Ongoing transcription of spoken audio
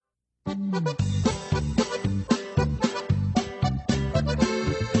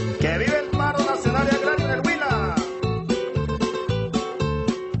¡Que vive el paro nacional y agrario en el Huila!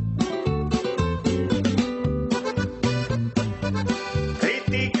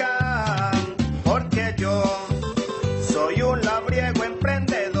 Critican porque yo soy un labriego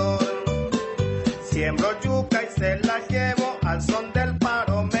emprendedor. Siembro yuca y se la llevo, al son del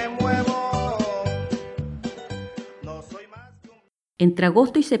paro me muevo. No soy más que un... Entre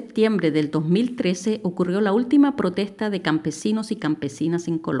agosto y septiembre del 2013 ocurrió la última protesta de campesinos y campesinas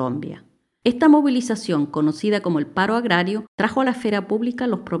en Colombia. Esta movilización, conocida como el paro agrario, trajo a la esfera pública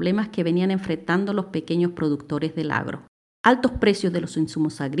los problemas que venían enfrentando los pequeños productores del agro. Altos precios de los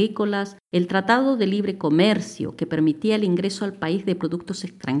insumos agrícolas, el Tratado de Libre Comercio que permitía el ingreso al país de productos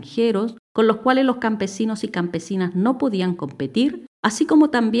extranjeros con los cuales los campesinos y campesinas no podían competir, así como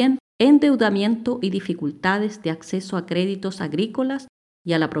también endeudamiento y dificultades de acceso a créditos agrícolas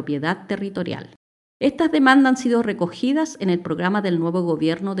y a la propiedad territorial. Estas demandas han sido recogidas en el programa del nuevo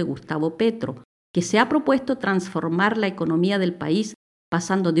gobierno de Gustavo Petro, que se ha propuesto transformar la economía del país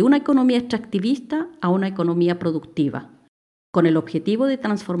pasando de una economía extractivista a una economía productiva, con el objetivo de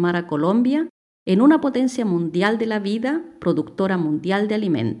transformar a Colombia en una potencia mundial de la vida, productora mundial de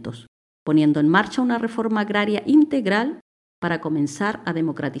alimentos, poniendo en marcha una reforma agraria integral para comenzar a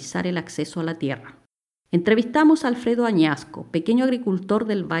democratizar el acceso a la tierra. Entrevistamos a Alfredo Añasco, pequeño agricultor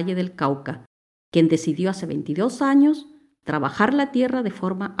del Valle del Cauca, quien decidió hace 22 años trabajar la tierra de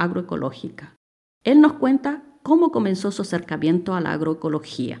forma agroecológica. Él nos cuenta cómo comenzó su acercamiento a la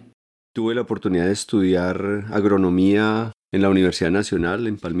agroecología. Tuve la oportunidad de estudiar agronomía en la Universidad Nacional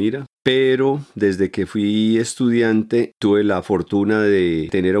en Palmira, pero desde que fui estudiante tuve la fortuna de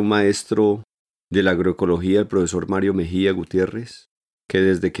tener a un maestro de la agroecología, el profesor Mario Mejía Gutiérrez, que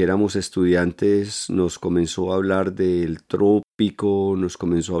desde que éramos estudiantes nos comenzó a hablar del trópico, nos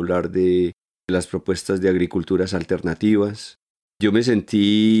comenzó a hablar de las propuestas de agriculturas alternativas. Yo me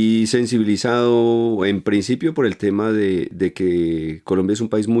sentí sensibilizado en principio por el tema de que Colombia es un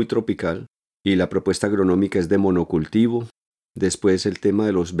país muy tropical y la propuesta agronómica es de monocultivo. Después el tema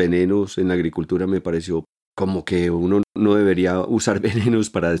de los venenos en la agricultura me pareció como que uno no debería usar venenos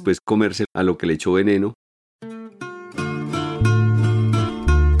para después comerse a lo que le echó veneno.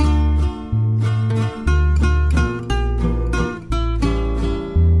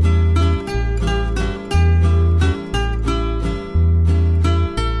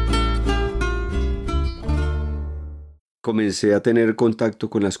 Comencé a tener contacto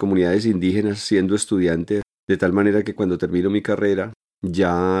con las comunidades indígenas siendo estudiante, de tal manera que cuando termino mi carrera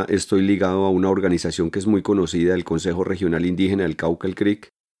ya estoy ligado a una organización que es muy conocida, el Consejo Regional Indígena del Cauca, el CRIC,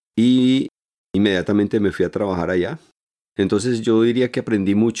 y inmediatamente me fui a trabajar allá. Entonces yo diría que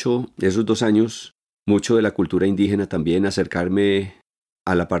aprendí mucho esos 2 años, mucho de la cultura indígena también, acercarme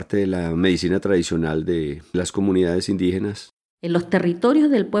a la parte de la medicina tradicional de las comunidades indígenas. En los territorios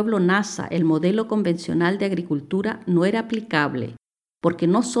del pueblo Nasa, el modelo convencional de agricultura no era aplicable, porque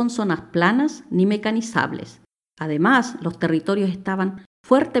no son zonas planas ni mecanizables. Además, los territorios estaban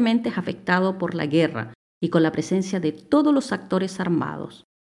fuertemente afectados por la guerra y con la presencia de todos los actores armados.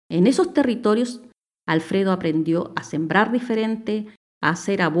 En esos territorios, Alfredo aprendió a sembrar diferente, a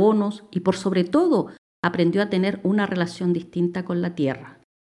hacer abonos y, por sobre todo, aprendió a tener una relación distinta con la tierra.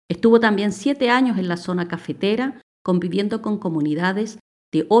 Estuvo también 7 años en la zona cafetera, conviviendo con comunidades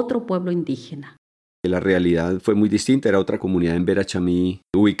de otro pueblo indígena. La realidad fue muy distinta, era otra comunidad en Verachamí,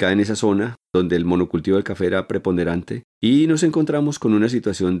 ubicada en esa zona, donde el monocultivo del café era preponderante, y nos encontramos con una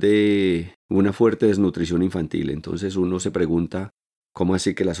situación de una fuerte desnutrición infantil. Entonces uno se pregunta, ¿cómo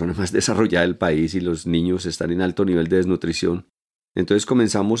así que la zona más desarrollada del país y los niños están en alto nivel de desnutrición? Entonces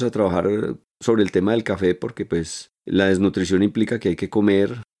comenzamos a trabajar sobre el tema del café, porque pues la desnutrición implica que hay que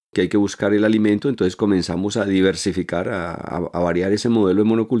comer, que hay que buscar el alimento. Entonces comenzamos a diversificar, a variar ese modelo de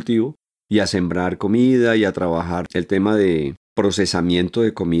monocultivo y a sembrar comida y a trabajar el tema de procesamiento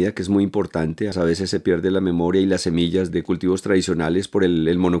de comida, que es muy importante. A veces se pierde la memoria y las semillas de cultivos tradicionales por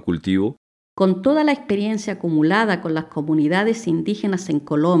el monocultivo. Con toda la experiencia acumulada con las comunidades indígenas en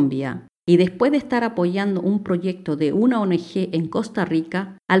Colombia y después de estar apoyando un proyecto de una ONG en Costa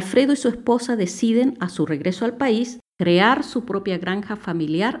Rica, Alfredo y su esposa deciden, a su regreso al país, crear su propia granja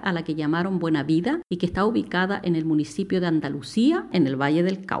familiar a la que llamaron Buena Vida y que está ubicada en el municipio de Andalucía, en el Valle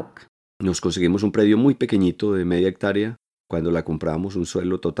del Cauca. Nos conseguimos un predio muy pequeñito de media hectárea, cuando la compramos, un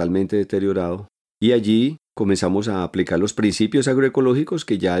suelo totalmente deteriorado, y allí comenzamos a aplicar los principios agroecológicos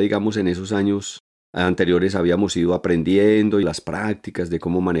que ya, digamos, en esos años anteriores habíamos ido aprendiendo, y las prácticas de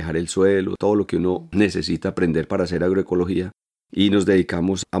cómo manejar el suelo, todo lo que uno necesita aprender para hacer agroecología, y nos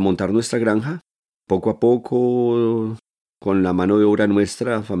dedicamos a montar nuestra granja. Poco a poco con la mano de obra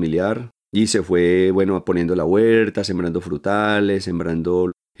nuestra familiar y se fue, poniendo la huerta, sembrando frutales,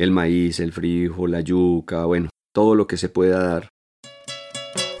 sembrando el maíz, el frijol, la yuca, todo lo que se pueda dar.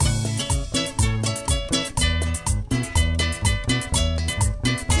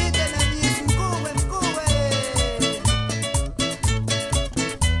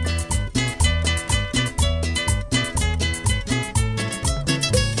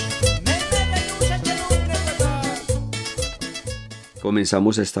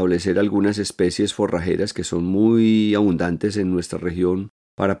 Comenzamos a establecer algunas especies forrajeras que son muy abundantes en nuestra región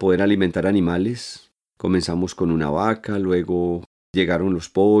para poder alimentar animales. Comenzamos con una vaca, luego llegaron los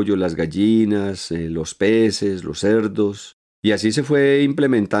pollos, las gallinas, los peces, los cerdos, y así se fue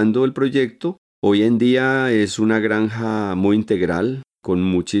implementando el proyecto. Hoy en día es una granja muy integral, con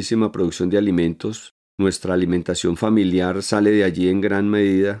muchísima producción de alimentos. Nuestra alimentación familiar sale de allí en gran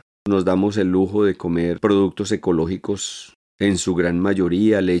medida. Nos damos el lujo de comer productos ecológicos en su gran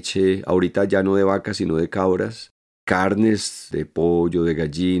mayoría, leche, ahorita ya no de vacas sino de cabras, carnes de pollo, de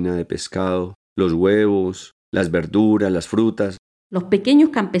gallina, de pescado, los huevos, las verduras, las frutas. Los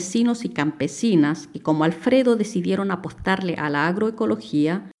pequeños campesinos y campesinas que como Alfredo decidieron apostarle a la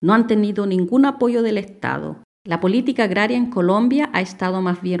agroecología no han tenido ningún apoyo del Estado. La política agraria en Colombia ha estado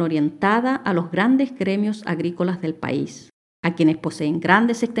más bien orientada a los grandes gremios agrícolas del país, a quienes poseen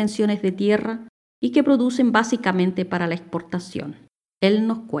grandes extensiones de tierra y que producen básicamente para la exportación. Él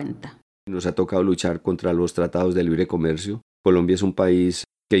nos cuenta. Nos ha tocado luchar contra los tratados de libre comercio. Colombia es un país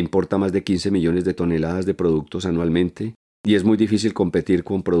que importa más de 15 millones de toneladas de productos anualmente y es muy difícil competir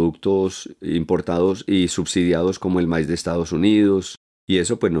con productos importados y subsidiados como el maíz de Estados Unidos, y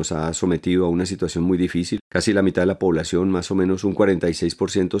eso nos ha sometido a una situación muy difícil. Casi la mitad de la población, más o menos un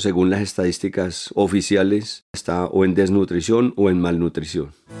 46% según las estadísticas oficiales, está o en desnutrición o en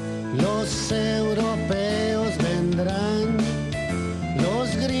malnutrición. Los europeos vendrán,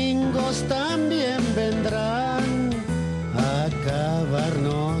 los gringos también vendrán a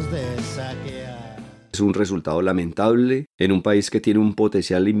acabarnos de saquear. Es un resultado lamentable en un país que tiene un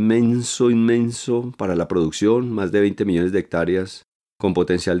potencial inmenso para la producción, más de 20 millones de hectáreas con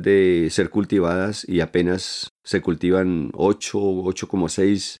potencial de ser cultivadas y apenas se cultivan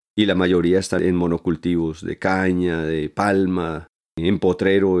 8,6 y la mayoría están en monocultivos de caña, de palma. En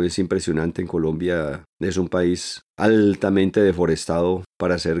potrero es impresionante. En Colombia es un país altamente deforestado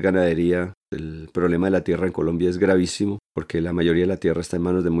para hacer ganadería. El problema de la tierra en Colombia es gravísimo porque la mayoría de la tierra está en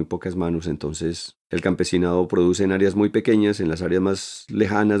manos de muy pocas manos. Entonces el campesinado produce en áreas muy pequeñas, en las áreas más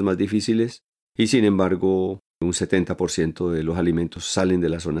lejanas, más difíciles, y sin embargo un 70% de los alimentos salen de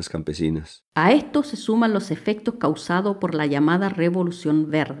las zonas campesinas. A esto se suman los efectos causados por la llamada Revolución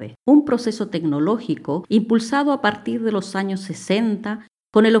Verde, un proceso tecnológico impulsado a partir de los años 60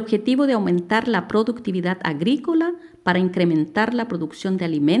 con el objetivo de aumentar la productividad agrícola para incrementar la producción de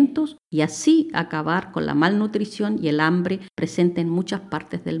alimentos y así acabar con la malnutrición y el hambre presente en muchas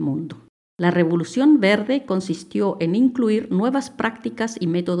partes del mundo. La Revolución Verde consistió en incluir nuevas prácticas y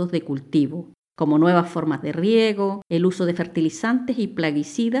métodos de cultivo, como nuevas formas de riego, el uso de fertilizantes y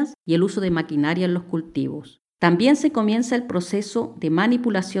plaguicidas y el uso de maquinaria en los cultivos. También se comienza el proceso de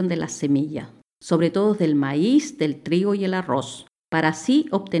manipulación de las semillas, sobre todo del maíz, del trigo y el arroz, para así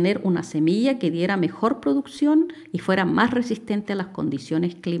obtener una semilla que diera mejor producción y fuera más resistente a las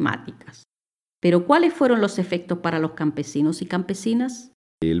condiciones climáticas. Pero ¿cuáles fueron los efectos para los campesinos y campesinas?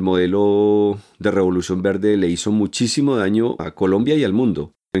 El modelo de Revolución Verde le hizo muchísimo daño a Colombia y al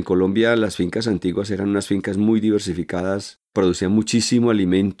mundo. En Colombia las fincas antiguas eran unas fincas muy diversificadas, producían muchísimo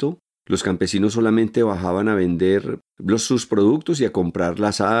alimento. Los campesinos solamente bajaban a vender sus productos y a comprar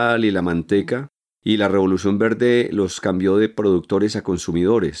la sal y la manteca. Y la Revolución Verde los cambió de productores a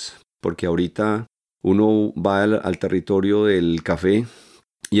consumidores, porque ahorita uno va al territorio del café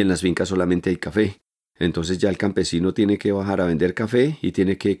y en las fincas solamente hay café. Entonces ya el campesino tiene que bajar a vender café y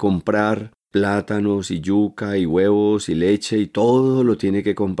tiene que comprar plátanos y yuca y huevos y leche y todo lo tiene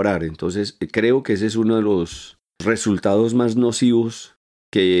que comprar. Entonces creo que ese es uno de los resultados más nocivos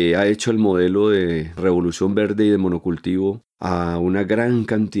que ha hecho el modelo de Revolución Verde y de monocultivo a una gran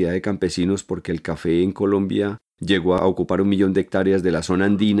cantidad de campesinos, porque el café en Colombia llegó a ocupar 1 millón de hectáreas de la zona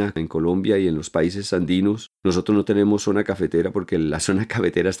andina en Colombia y en los países andinos. Nosotros no tenemos zona cafetera porque la zona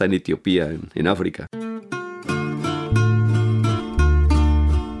cafetera está en Etiopía, en África.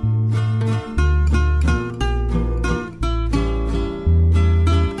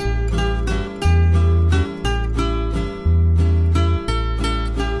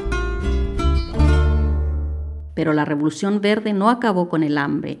 Pero la Revolución Verde no acabó con el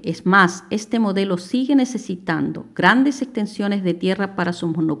hambre. Es más, este modelo sigue necesitando grandes extensiones de tierra para su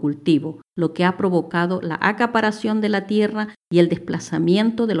monocultivo, lo que ha provocado la acaparación de la tierra y el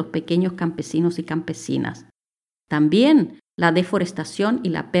desplazamiento de los pequeños campesinos y campesinas. También la deforestación y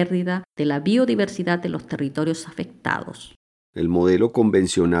la pérdida de la biodiversidad de los territorios afectados. El modelo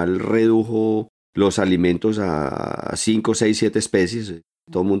convencional redujo los alimentos a 5, 6, 7 especies.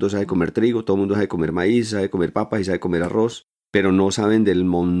 Todo el mundo sabe comer trigo, todo el mundo sabe comer maíz, sabe comer papas y sabe comer arroz, pero no saben del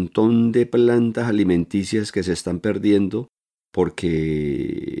montón de plantas alimenticias que se están perdiendo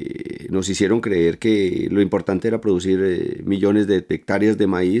porque nos hicieron creer que lo importante era producir millones de hectáreas de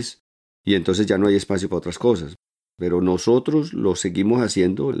maíz y entonces ya no hay espacio para otras cosas. Pero nosotros lo seguimos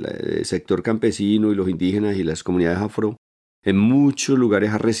haciendo, el sector campesino y los indígenas y las comunidades afro, en muchos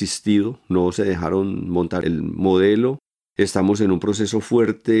lugares ha resistido, no se dejaron montar el modelo. Estamos en un proceso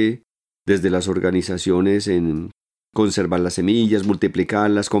fuerte desde las organizaciones en conservar las semillas,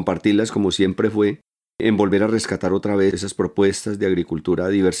 multiplicarlas, compartirlas como siempre fue, en volver a rescatar otra vez esas propuestas de agricultura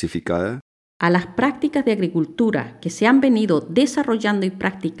diversificada. A las prácticas de agricultura que se han venido desarrollando y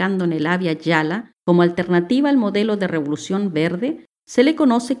practicando en el Abya Yala como alternativa al modelo de revolución verde, se le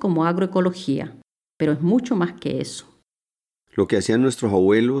conoce como agroecología, pero es mucho más que eso. Lo que hacían nuestros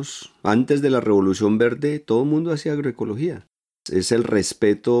abuelos antes de la revolución verde, todo el mundo hacía agroecología. Es el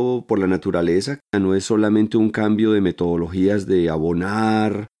respeto por la naturaleza, no es solamente un cambio de metodologías de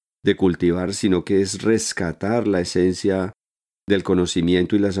abonar, de cultivar, sino que es rescatar la esencia del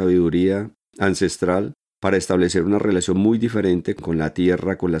conocimiento y la sabiduría ancestral para establecer una relación muy diferente con la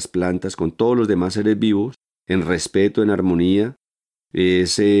tierra, con las plantas, con todos los demás seres vivos, en respeto, en armonía.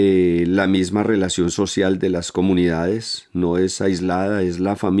 Es la misma relación social de las comunidades, no es aislada, es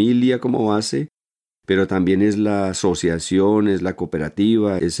la familia como base, pero también es la asociación, es la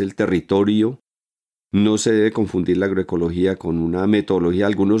cooperativa, es el territorio. No se debe confundir la agroecología con una metodología,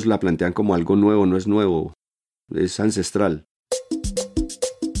 algunos la plantean como algo nuevo, no es nuevo, es ancestral.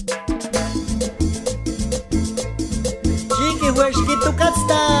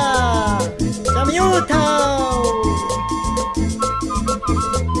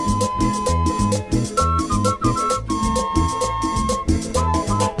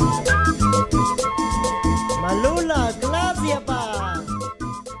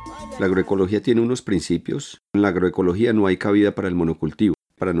 La agroecología tiene unos principios. En la agroecología no hay cabida para el monocultivo.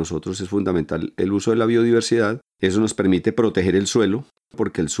 Para nosotros es fundamental el uso de la biodiversidad. Eso nos permite proteger el suelo,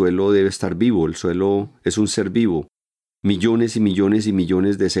 porque el suelo debe estar vivo. El suelo es un ser vivo. Millones y millones y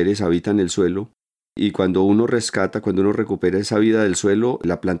millones de seres habitan el suelo. Y cuando uno rescata, cuando uno recupera esa vida del suelo,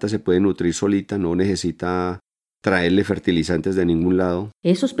 la planta se puede nutrir solita, no necesita traerle fertilizantes de ningún lado.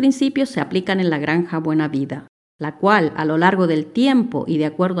 Esos principios se aplican en la granja Buena Vida, la cual a lo largo del tiempo y de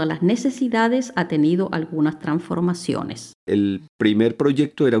acuerdo a las necesidades ha tenido algunas transformaciones. El primer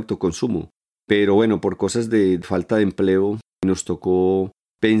proyecto era autoconsumo, pero bueno, por cosas de falta de empleo nos tocó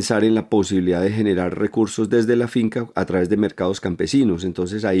pensar en la posibilidad de generar recursos desde la finca a través de mercados campesinos.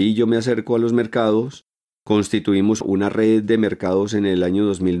 Entonces ahí yo me acerco a los mercados, constituimos una red de mercados en el año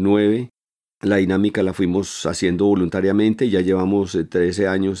 2009. La dinámica la fuimos haciendo voluntariamente y ya llevamos 13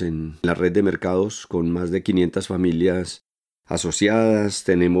 años en la red de mercados con más de 500 familias asociadas.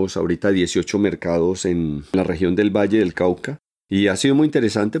 Tenemos ahorita 18 mercados en la región del Valle del Cauca y ha sido muy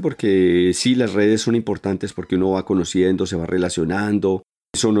interesante porque sí, las redes son importantes porque uno va conociendo, se va relacionando.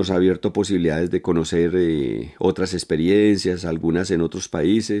 Eso nos ha abierto posibilidades de conocer otras experiencias, algunas en otros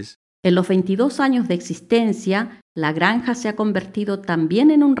países. En los 22 años de existencia, la granja se ha convertido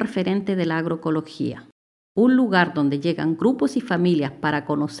también en un referente de la agroecología, un lugar donde llegan grupos y familias para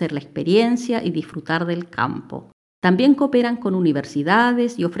conocer la experiencia y disfrutar del campo. También cooperan con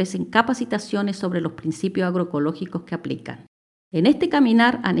universidades y ofrecen capacitaciones sobre los principios agroecológicos que aplican. En este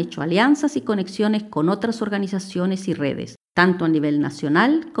caminar han hecho alianzas y conexiones con otras organizaciones y redes, tanto a nivel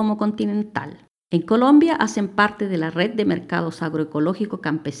nacional como continental. En Colombia hacen parte de la Red de Mercados Agroecológicos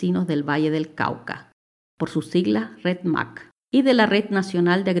Campesinos del Valle del Cauca, por sus siglas REDMAC, y de la Red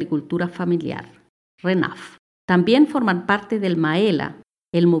Nacional de Agricultura Familiar, RENAF. También forman parte del MAELA,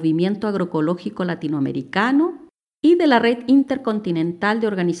 el Movimiento Agroecológico Latinoamericano, y de la Red Intercontinental de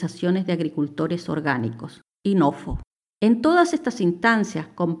Organizaciones de Agricultores Orgánicos, INOFO. En todas estas instancias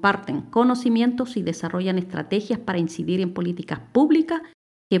comparten conocimientos y desarrollan estrategias para incidir en políticas públicas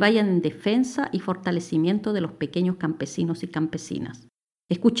que vayan en defensa y fortalecimiento de los pequeños campesinos y campesinas.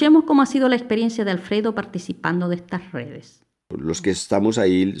 Escuchemos cómo ha sido la experiencia de Alfredo participando de estas redes. Los que estamos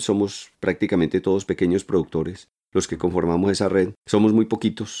ahí somos prácticamente todos pequeños productores, los que conformamos esa red. Somos muy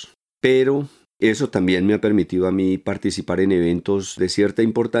poquitos, pero eso también me ha permitido a mí participar en eventos de cierta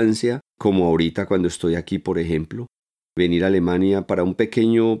importancia, como ahorita cuando estoy aquí, por ejemplo. Venir a Alemania para un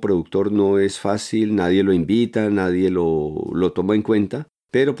pequeño productor no es fácil, nadie lo invita, nadie lo toma en cuenta.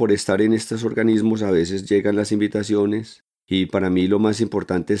 pero por estar en estos organismos a veces llegan las invitaciones y para mí lo más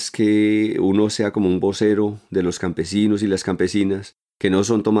importante es que uno sea como un vocero de los campesinos y las campesinas que no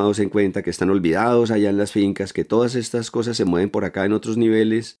son tomados en cuenta, que están olvidados allá en las fincas, que todas estas cosas se mueven por acá en otros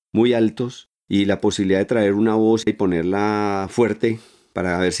niveles muy altos y la posibilidad de traer una voz y ponerla fuerte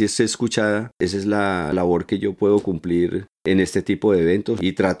para ver si es escuchada, esa es la labor que yo puedo cumplir en este tipo de eventos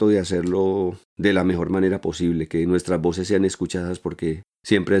y trato de hacerlo de la mejor manera posible, que nuestras voces sean escuchadas porque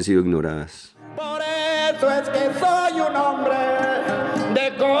siempre han sido ignoradas. Por eso es que soy un hombre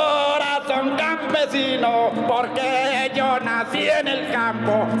de corazón campesino, porque yo nací en el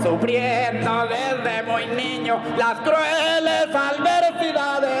campo, sufriendo desde muy niño las crueles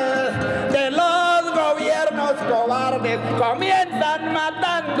adversidades de los gobiernos cobardes. Comienzan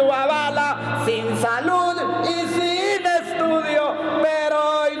matando a bala, sin salud y sin estudio,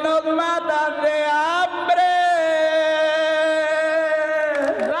 pero hoy nos matan de hambre.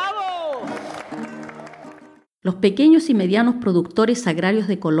 ¡Bravo! Los pequeños y medianos productores agrarios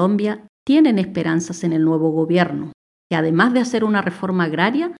de Colombia tienen esperanzas en el nuevo gobierno, que además de hacer una reforma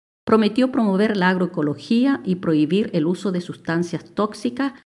agraria, prometió promover la agroecología y prohibir el uso de sustancias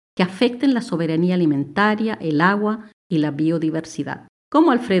tóxicas que afecten la soberanía alimentaria, el agua y la biodiversidad.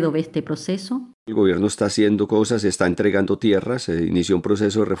 ¿Cómo Alfredo ve este proceso? El gobierno está haciendo cosas, está entregando tierras, se inició un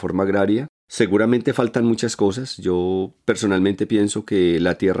proceso de reforma agraria. Seguramente faltan muchas cosas. Yo personalmente pienso que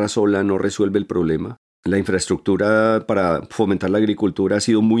la tierra sola no resuelve el problema. La infraestructura para fomentar la agricultura ha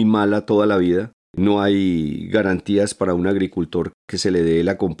sido muy mala toda la vida. No hay garantías para un agricultor que se le dé el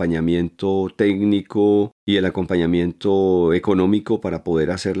acompañamiento técnico y el acompañamiento económico para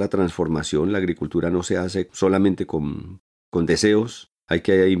poder hacer la transformación. La agricultura no se hace solamente con deseos. Hay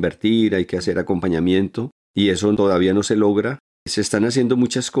que invertir, hay que hacer acompañamiento y eso todavía no se logra. Se están haciendo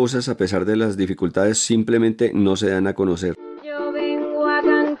muchas cosas a pesar de las dificultades, simplemente no se dan a conocer. Yo vengo a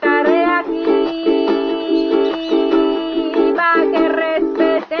cantar aquí para que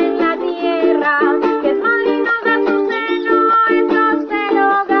respeten la tierra, que es marina de su seno, eso se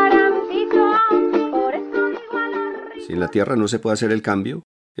lo garantizo. Por eso digo a la reina. Si en la tierra no se puede hacer el cambio,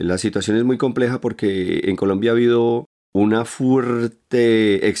 la situación es muy compleja porque en Colombia ha habido una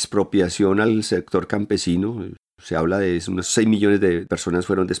fuerte expropiación al sector campesino. Se habla de unos 6 millones de personas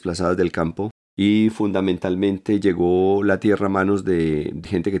fueron desplazadas del campo y fundamentalmente llegó la tierra a manos de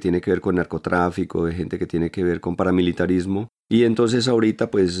gente que tiene que ver con narcotráfico, de gente que tiene que ver con paramilitarismo. Y entonces ahorita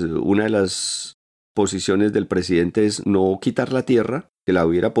pues una de las posiciones del presidente es no quitar la tierra, que la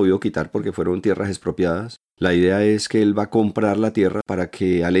hubiera podido quitar porque fueron tierras expropiadas. La idea es que él va a comprar la tierra para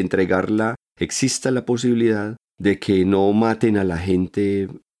que al entregarla exista la posibilidad de que no maten a la gente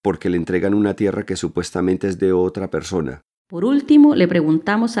porque le entregan una tierra que supuestamente es de otra persona. Por último, le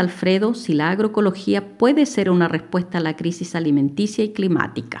preguntamos a Alfredo si la agroecología puede ser una respuesta a la crisis alimenticia y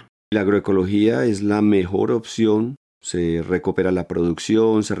climática. La agroecología es la mejor opción. Se recupera la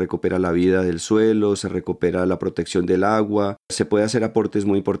producción, se recupera la vida del suelo, se recupera la protección del agua. Se puede hacer aportes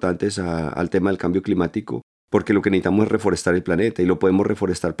muy importantes al tema del cambio climático, porque lo que necesitamos es reforestar el planeta y lo podemos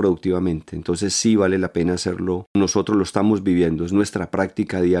reforestar productivamente. Entonces sí vale la pena hacerlo. Nosotros lo estamos viviendo, es nuestra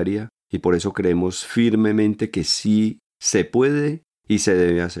práctica diaria y por eso creemos firmemente que sí se puede y se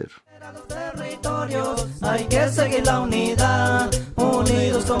debe hacer. Hay que seguir la unidad,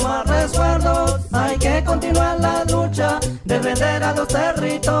 unidos tomar resguardos, hay que continuar la lucha, defender a los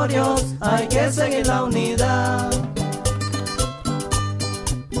territorios, hay que seguir la unidad.